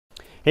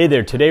Hey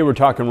there, today we're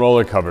talking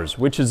roller covers.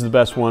 Which is the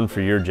best one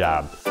for your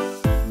job?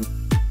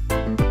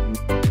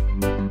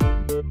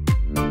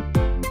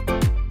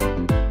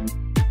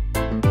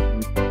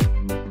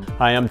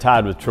 Hi, I'm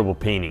Todd with Tribble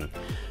Painting.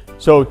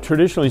 So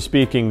traditionally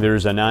speaking,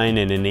 there's a 9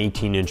 and an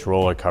 18-inch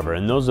roller cover,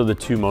 and those are the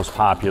two most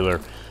popular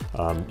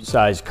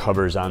size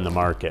covers on the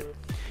market.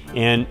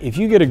 And if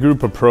you get a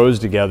group of pros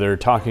together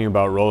talking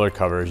about roller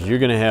covers, you're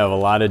going to have a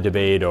lot of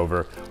debate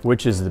over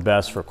which is the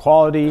best for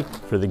quality,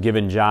 for the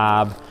given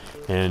job,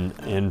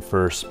 and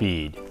for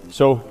speed.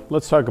 So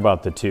let's talk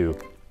about the two.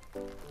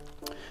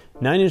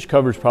 9-inch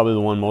cover is probably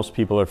the one most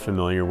people are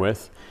familiar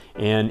with.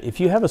 And if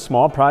you have a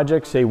small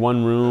project, say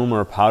one room or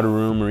a powder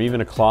room or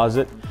even a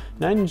closet,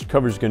 9-inch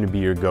cover is going to be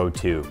your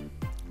go-to.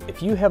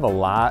 If you have a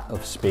lot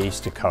of space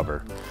to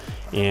cover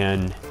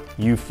and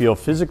you feel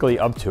physically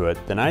up to it,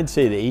 then I'd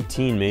say the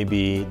 18 may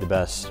be the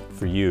best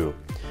for you.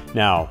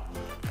 Now,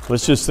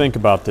 let's just think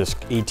about this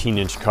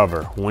 18-inch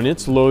cover. When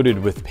it's loaded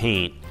with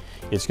paint,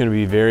 it's going to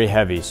be very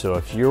heavy. So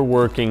if you're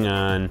working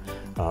on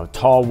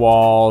tall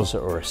walls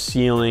or a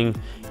ceiling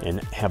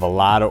and have a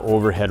lot of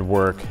overhead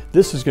work,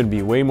 this is going to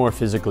be way more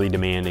physically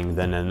demanding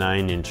than a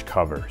 9-inch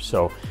cover.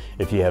 So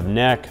if you have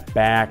neck,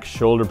 back,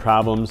 shoulder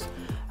problems,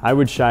 I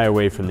would shy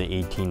away from the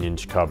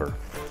 18-inch cover.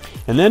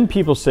 And then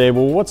people say,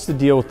 well, what's the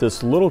deal with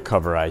this little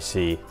cover I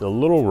see, the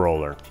little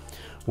roller?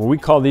 Well, we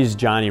call these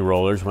Johnny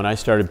rollers. When I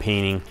started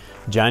painting,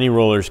 Johnny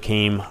rollers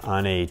came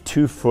on a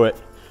 2-foot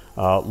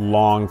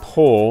long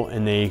pole,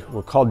 and they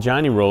were called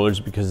Johnny rollers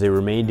because they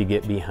were made to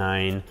get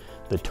behind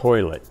the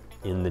toilet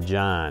in the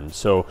John.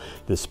 So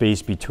the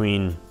space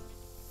between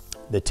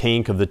the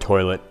tank of the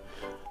toilet,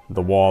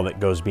 the wall that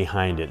goes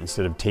behind it.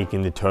 Instead of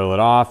taking the toilet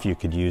off, you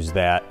could use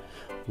that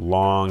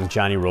long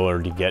Johnny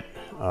roller to get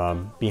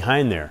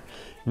behind there.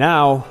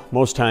 Now,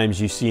 most times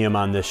you see them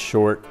on this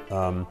short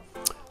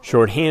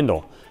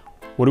handle.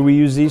 What do we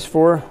use these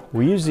for?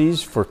 We use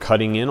these for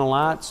cutting in a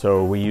lot.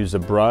 So we use a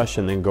brush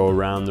and then go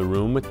around the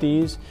room with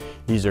these.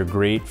 These are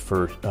great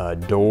for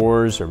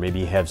doors, or maybe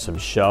you have some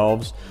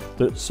shelves.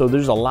 So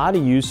there's a lot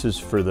of uses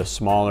for the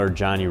smaller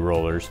Johnny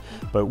rollers,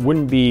 but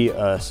wouldn't be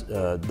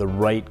the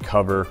right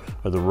cover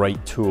or the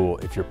right tool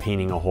if you're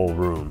painting a whole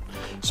room.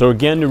 So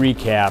again, to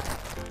recap,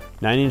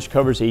 9-inch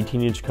covers,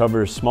 18-inch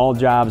covers, small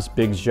jobs,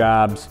 big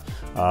jobs,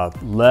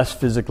 less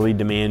physically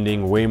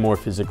demanding, way more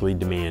physically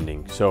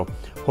demanding. So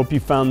hope you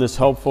found this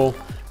helpful.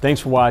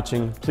 Thanks for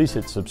watching. Please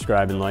hit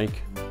subscribe and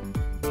like.